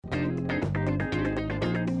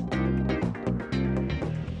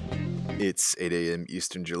It's 8 a.m.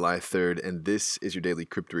 Eastern, July 3rd, and this is your daily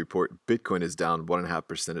crypto report. Bitcoin is down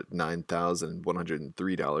 1.5% at $9,103.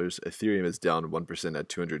 Ethereum is down 1% at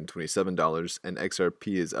 $227, and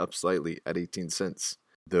XRP is up slightly at 18 cents.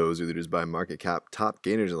 Those are leaders by market cap. Top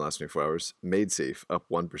gainers in the last 24 hours: MadeSafe up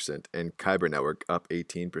 1%, and Kyber Network up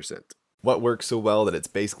 18%. What works so well that it's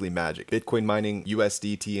basically magic? Bitcoin mining,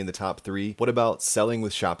 USDT in the top 3. What about selling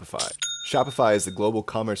with Shopify? Shopify is the global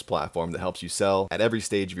commerce platform that helps you sell at every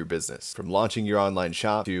stage of your business. From launching your online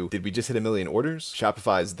shop to, did we just hit 1 million orders?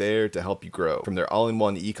 Shopify is there to help you grow. From their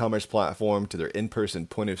all-in-one e-commerce platform to their in-person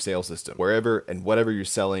point-of-sale system. Wherever and whatever you're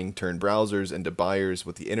selling, turn browsers into buyers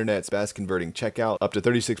with the internet's best converting checkout, up to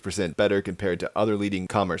 36% better compared to other leading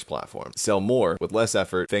commerce platforms. Sell more with less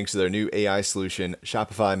effort thanks to their new AI solution,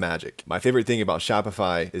 Shopify Magic. My favorite thing about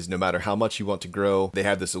Shopify is no matter how much you want to grow, they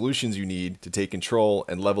have the solutions you need to take control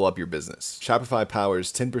and level up your business. Shopify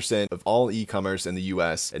powers 10% of all e-commerce in the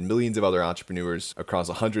US and millions of other entrepreneurs across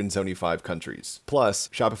 175 countries. Plus,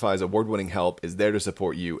 Shopify's award-winning help is there to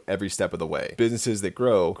support you every step of the way. Businesses that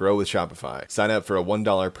grow with Shopify. Sign up for a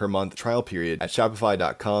 $1 per month trial period at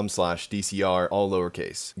shopify.com/DCR, all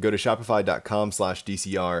lowercase. Go to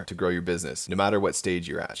shopify.com/DCR to grow your business, no matter what stage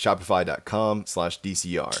you're at.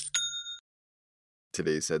 Shopify.com/DCR.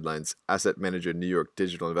 Today's headlines: Asset manager New York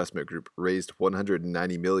Digital Investment Group raised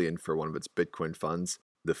 $190 million for one of its Bitcoin funds.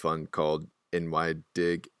 The fund, called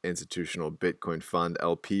NYDIG Institutional Bitcoin Fund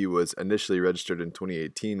LP, was initially registered in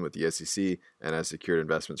 2018 with the SEC and has secured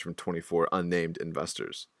investments from 24 unnamed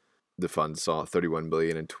investors. The fund saw $31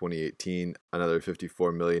 million in 2018, another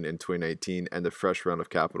 $54 million in 2019, and a fresh round of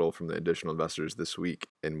capital from the additional investors this week.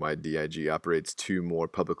 NYDIG operates 2 more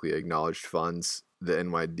publicly acknowledged funds: the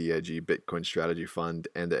NYDIG Bitcoin Strategy Fund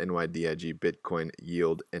and the NYDIG Bitcoin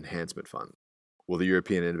Yield Enhancement Fund. Well, the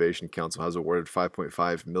European Innovation Council has awarded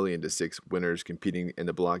 $5.5 million to 6 winners competing in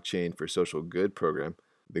the Blockchain for Social Good program.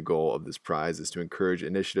 The goal of this prize is to encourage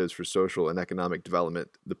initiatives for social and economic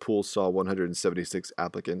development. The pool saw 176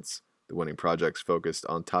 applicants. The winning projects focused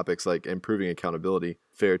on topics like improving accountability,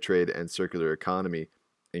 fair trade and circular economy,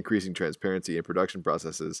 increasing transparency in production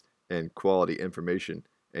processes, and quality information,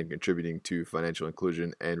 and contributing to financial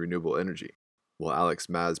inclusion and renewable energy. Well, Alex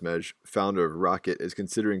Masmej, founder of Rocket, is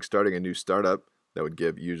considering starting a new startup that would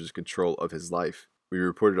give users control of his life. We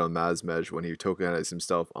reported on Masmej when he tokenized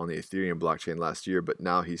himself on the Ethereum blockchain last year, but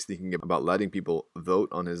now he's thinking about letting people vote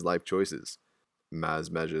on his life choices.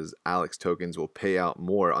 Masmej's Alex tokens will pay out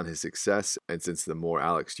more on his success, and since the more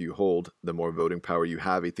Alex you hold, the more voting power you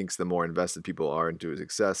have, he thinks the more invested people are into his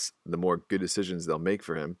success, the more good decisions they'll make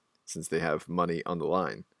for him, since they have money on the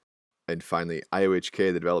line. And finally,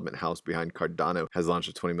 IOHK, the development house behind Cardano, has launched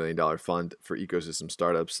a $20 million fund for ecosystem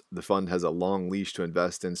startups. The fund has a long leash to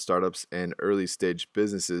invest in startups and early-stage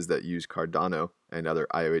businesses that use Cardano and other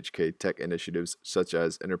IOHK tech initiatives, such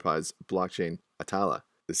as enterprise blockchain Atala.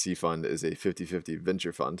 The C Fund is a 50-50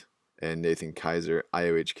 venture fund, and Nathan Kaiser,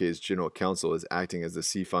 IOHK's general counsel, is acting as the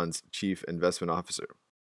C Fund's chief investment officer.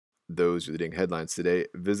 Those are the leading headlines today.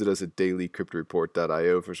 Visit us at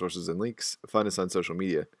dailycryptoreport.io for sources and links. Find us on social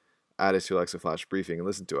media. Add us to Alexa Flash Briefing and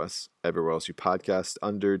listen to us everywhere else you podcast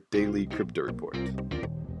under Daily Crypto Report.